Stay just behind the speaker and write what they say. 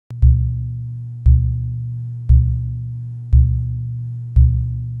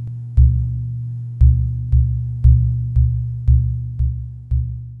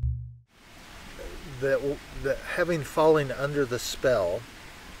that having fallen under the spell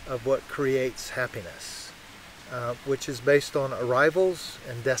of what creates happiness, which is based on arrivals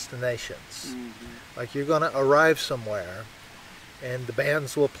and destinations. Mm-hmm. Like you're going to arrive somewhere, and the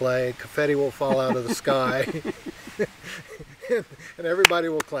bands will play, confetti will fall out of the sky, and everybody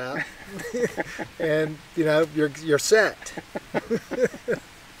will clap, and you're set.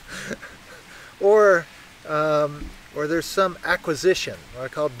 Or there's some acquisition, what I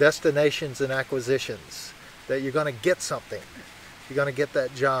call destinations and acquisitions, that you're going to get something. You're going to get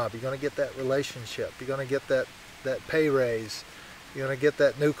that job. You're going to get that relationship. You're going to get that pay raise. You're going to get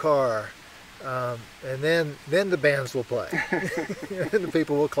that new car. And then the bands will play. And the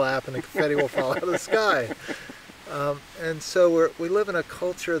people will clap and the confetti will fall out of the sky. And so we live in a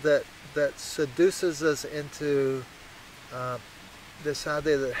culture that seduces us into this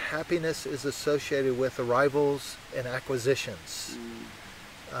idea that happiness is associated with arrivals and acquisitions.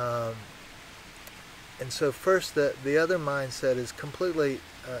 And so first, the other mindset is completely,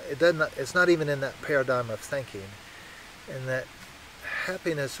 it's not even in that paradigm of thinking, and that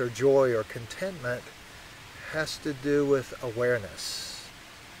happiness or joy or contentment has to do with awareness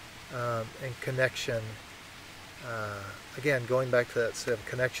and connection. Again, going back to that sort of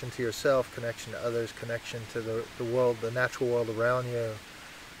connection to yourself, connection to others, connection to the world, the natural world around you.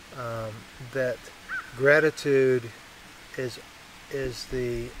 That gratitude is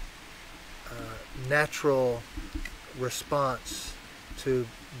the natural response to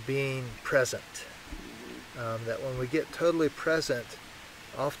being present. That when we get totally present,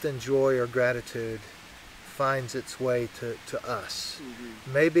 often joy or gratitude finds its way to us.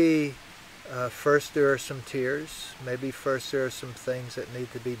 Mm-hmm. Maybe first there are some tears, maybe first there are some things that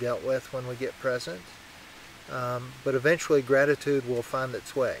need to be dealt with when we get present, but eventually gratitude will find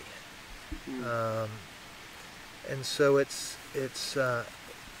its way. Mm. And so it's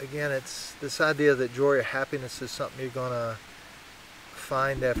again, it's this idea that joy or happiness is something you're going to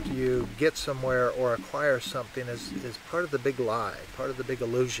find after you get somewhere or acquire something is part of the big lie, part of the big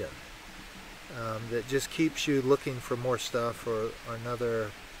illusion that just keeps you looking for more stuff or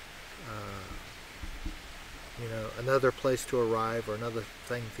another, another place to arrive or another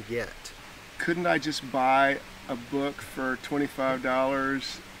thing to get. Couldn't I just buy a book for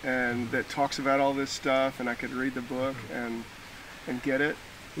 $25 and that talks about all this stuff, and I could read the book and get it?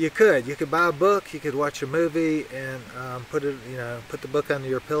 You could buy a book, you could watch a movie and put the book under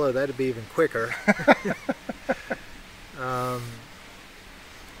your pillow. That'd be even quicker.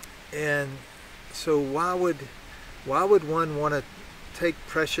 And so why would one want to take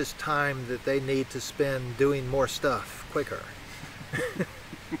precious time that they need to spend doing more stuff quicker?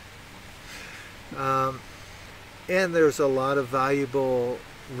 And there's a lot of valuable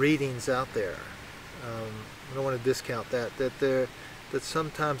readings out there. I don't want to discount that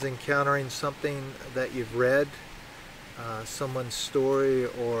sometimes encountering something that you've read, someone's story,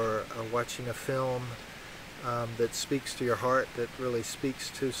 or watching a film that speaks to your heart, that really speaks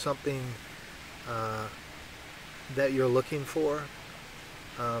to something that you're looking for,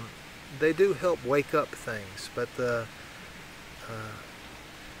 they do help wake up things. But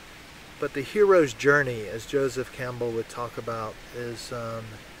the hero's journey, as Joseph Campbell would talk about, is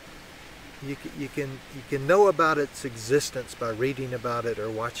you can know about its existence by reading about it or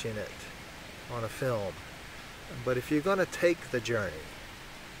watching it on a film. But if you're going to take the journey,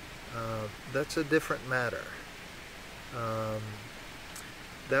 that's a different matter.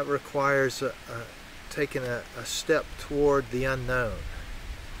 That requires taking a step toward the unknown.